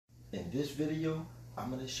In this video,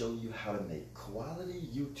 I'm going to show you how to make quality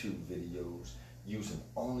YouTube videos using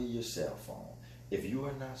only your cell phone. If you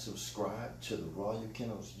are not subscribed to the Royal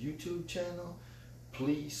Kennels YouTube channel,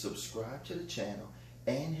 please subscribe to the channel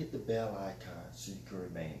and hit the bell icon so you can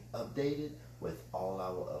remain updated with all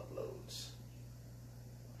our uploads.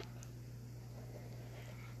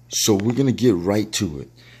 So we're going to get right to it.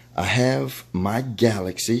 I have my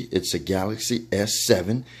Galaxy. It's a Galaxy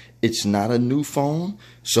S7. It's not a new phone,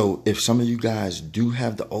 so if some of you guys do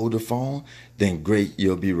have the older phone, then great,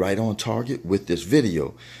 you'll be right on target with this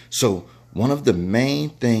video. So one of the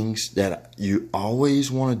main things that you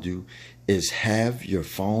always want to do is have your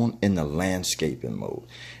phone in the landscaping mode.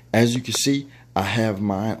 As you can see, I have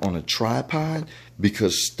mine on a tripod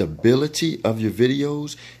because stability of your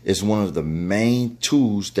videos is one of the main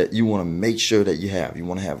tools that you want to make sure that you have. You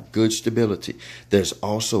want to have good stability. There's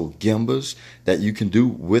also gimbals that you can do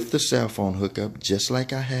with the cell phone hookup, just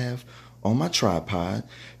like I have on my tripod,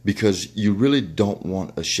 because you really don't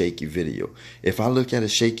want a shaky video. If I look at a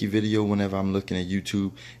shaky video whenever I'm looking at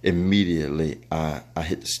YouTube, immediately I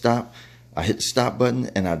hit the stop. I hit the stop button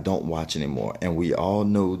and I don't watch anymore. And we all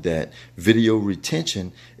know that video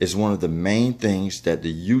retention is one of the main things that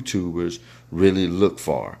the YouTubers really look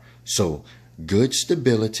for. So good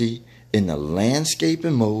stability in the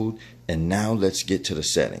landscaping mode. And now let's get to the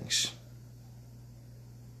settings.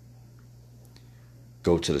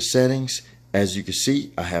 Go to the settings. As you can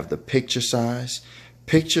see, I have the picture size.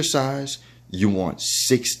 Picture size, you want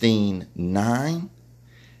 16:9.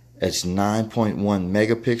 It's 9.1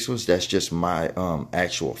 megapixels. That's just my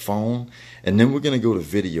actual phone. And then we're going to go to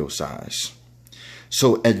video size.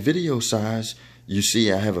 So at video size, you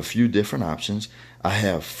see I have a few different options. I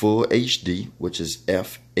have full HD, which is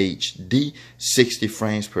FHD, 60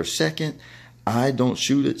 frames per second. I don't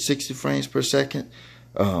shoot at 60 frames per second.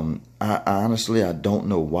 Honestly, I don't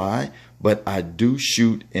know why, but I do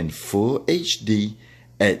shoot in full HD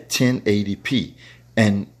at 1080p.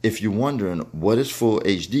 And if you're wondering what is full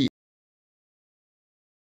HD,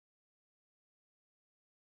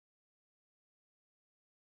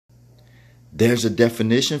 there's a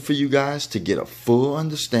definition for you guys to get a full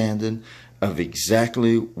understanding of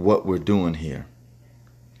exactly what we're doing here.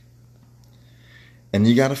 And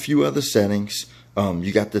you got a few other settings.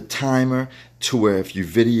 You got the timer to where if you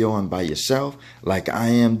videoing by yourself, like I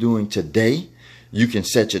am doing today, you can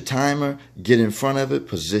set your timer, get in front of it,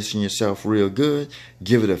 position yourself real good,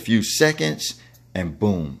 give it a few seconds, and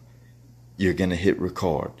boom, you're going to hit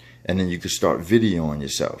record. And then you can start videoing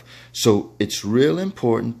yourself. So it's real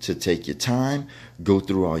important to take your time, go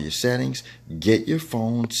through all your settings, get your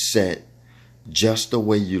phone set just the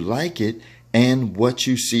way you like it and what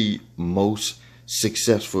you see most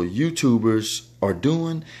successful YouTubers are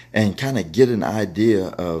doing, and kind of get an idea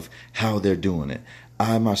of how they're doing it.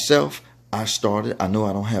 I myself, I know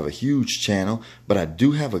I don't have a huge channel, but I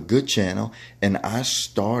do have a good channel, and I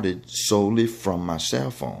started solely from my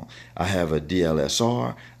cell phone. I have a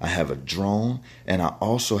DSLR, I have a drone, and I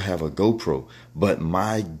also have a GoPro, but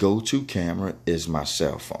my go-to camera is my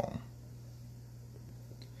cell phone.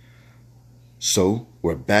 So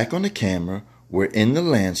we're back on the camera, we're in the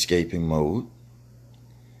landscaping mode,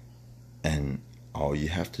 and all you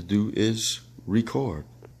have to do is record.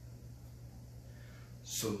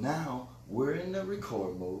 So now we're in the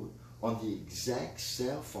record mode on the exact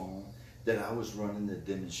cell phone that I was running the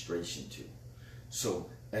demonstration to. So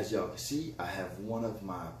as y'all can see, I have one of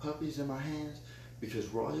my puppies in my hands because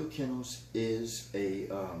Royal Kennels is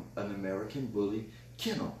an American Bully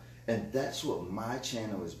kennel. And that's what my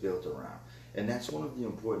channel is built around. And that's one of the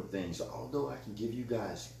important things. Although I can give you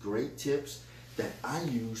guys great tips that I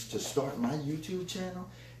use to start my YouTube channel,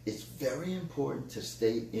 it's very important to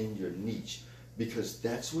stay in your niche, because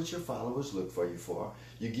that's what your followers look for you for.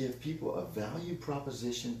 You give people a value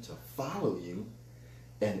proposition to follow you,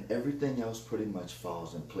 and everything else pretty much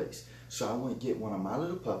falls in place. So I want to get one of my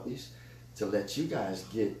little puppies to let you guys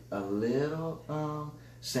get a little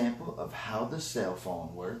sample of how the cell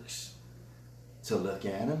phone works, to look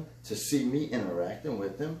at him, to see me interacting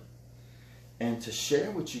with him, and to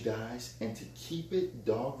share with you guys, and to keep it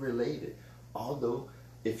dog related. Although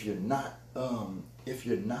if you're not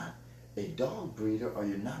a dog breeder, or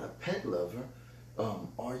you're not a pet lover,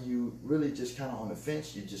 or you really just kind of on the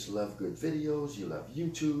fence, you just love good videos, you love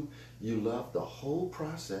YouTube, you love the whole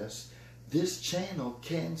process, this channel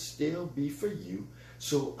can still be for you.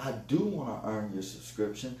 So I do want to earn your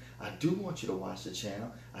subscription. I do want you to watch the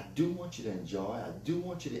channel. I do want you to enjoy. I do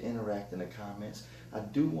want you to interact in the comments. I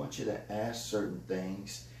do want you to ask certain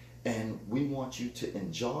things. And we want you to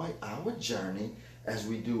enjoy our journey as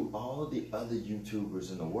we do all the other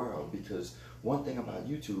YouTubers in the world, because one thing about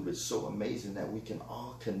YouTube, it's so amazing that we can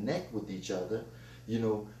all connect with each other, you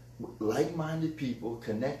know, like-minded people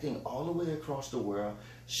connecting all the way across the world,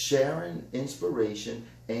 sharing inspiration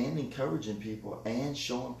and encouraging people and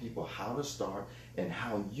showing people how to start and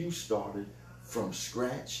how you started from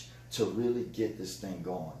scratch to really get this thing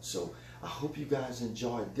going. So I hope you guys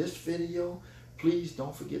enjoyed this video. Please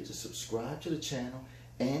don't forget to subscribe to the channel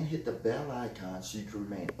and hit the bell icon so you can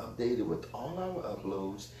remain updated with all our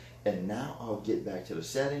uploads. And now I'll get back to the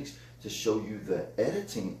settings to show you the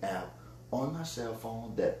editing app on my cell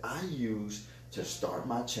phone that I use to start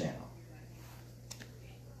my channel.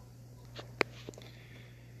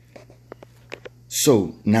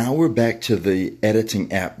 So now we're back to the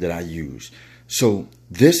editing app that I use. So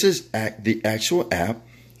this is the actual app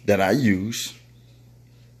that I use.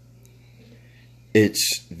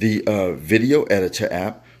 It's the video editor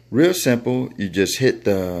app. Real simple. You just hit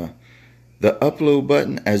the upload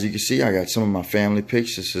button. As you can see, I got some of my family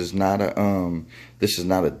pics. This is not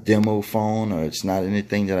a demo phone, or it's not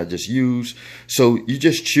anything that I just use. So you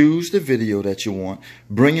just choose the video that you want,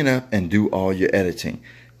 bring it up, and do all your editing.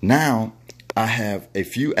 Now I have a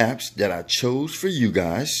few apps that I chose for you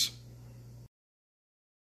guys.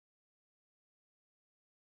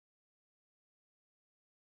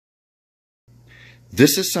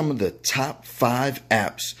 This is some of the top 5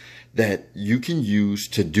 apps that you can use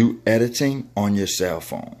to do editing on your cell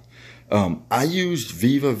phone. I used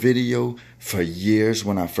Viva Video for years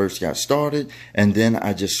when I first got started, and then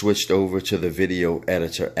I just switched over to the video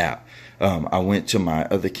editor app. I went to my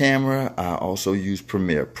other camera. I also used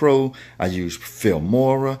Premiere Pro. I used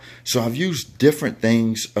Filmora. So I've used different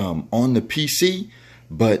things on the PC,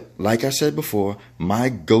 but like I said before, my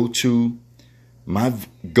go-to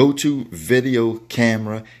video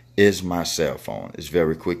camera is my cell phone. It's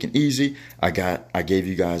very quick and easy. I gave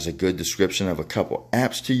you guys a good description of a couple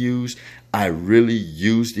apps to use. I really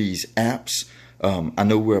use these apps. I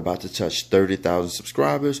know we're about to touch 30,000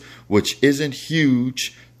 subscribers, which isn't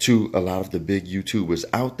huge to a lot of the big YouTubers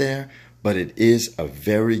out there, but it is a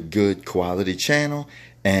very good quality channel.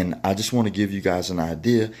 And I just want to give you guys an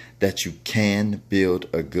idea that you can build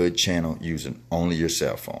a good channel using only your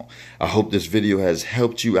cell phone. I hope this video has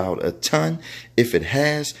helped you out a ton. If it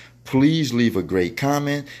has, please leave a great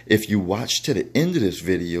comment. If you watched to the end of this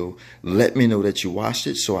video, let me know that you watched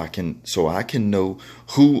it so I can know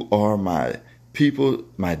who are my people,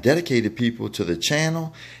 my dedicated people to the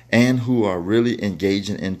channel, and who are really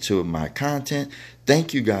engaging into my content.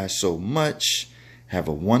 Thank you guys so much. Have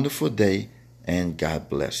a wonderful day. And God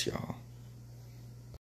bless y'all.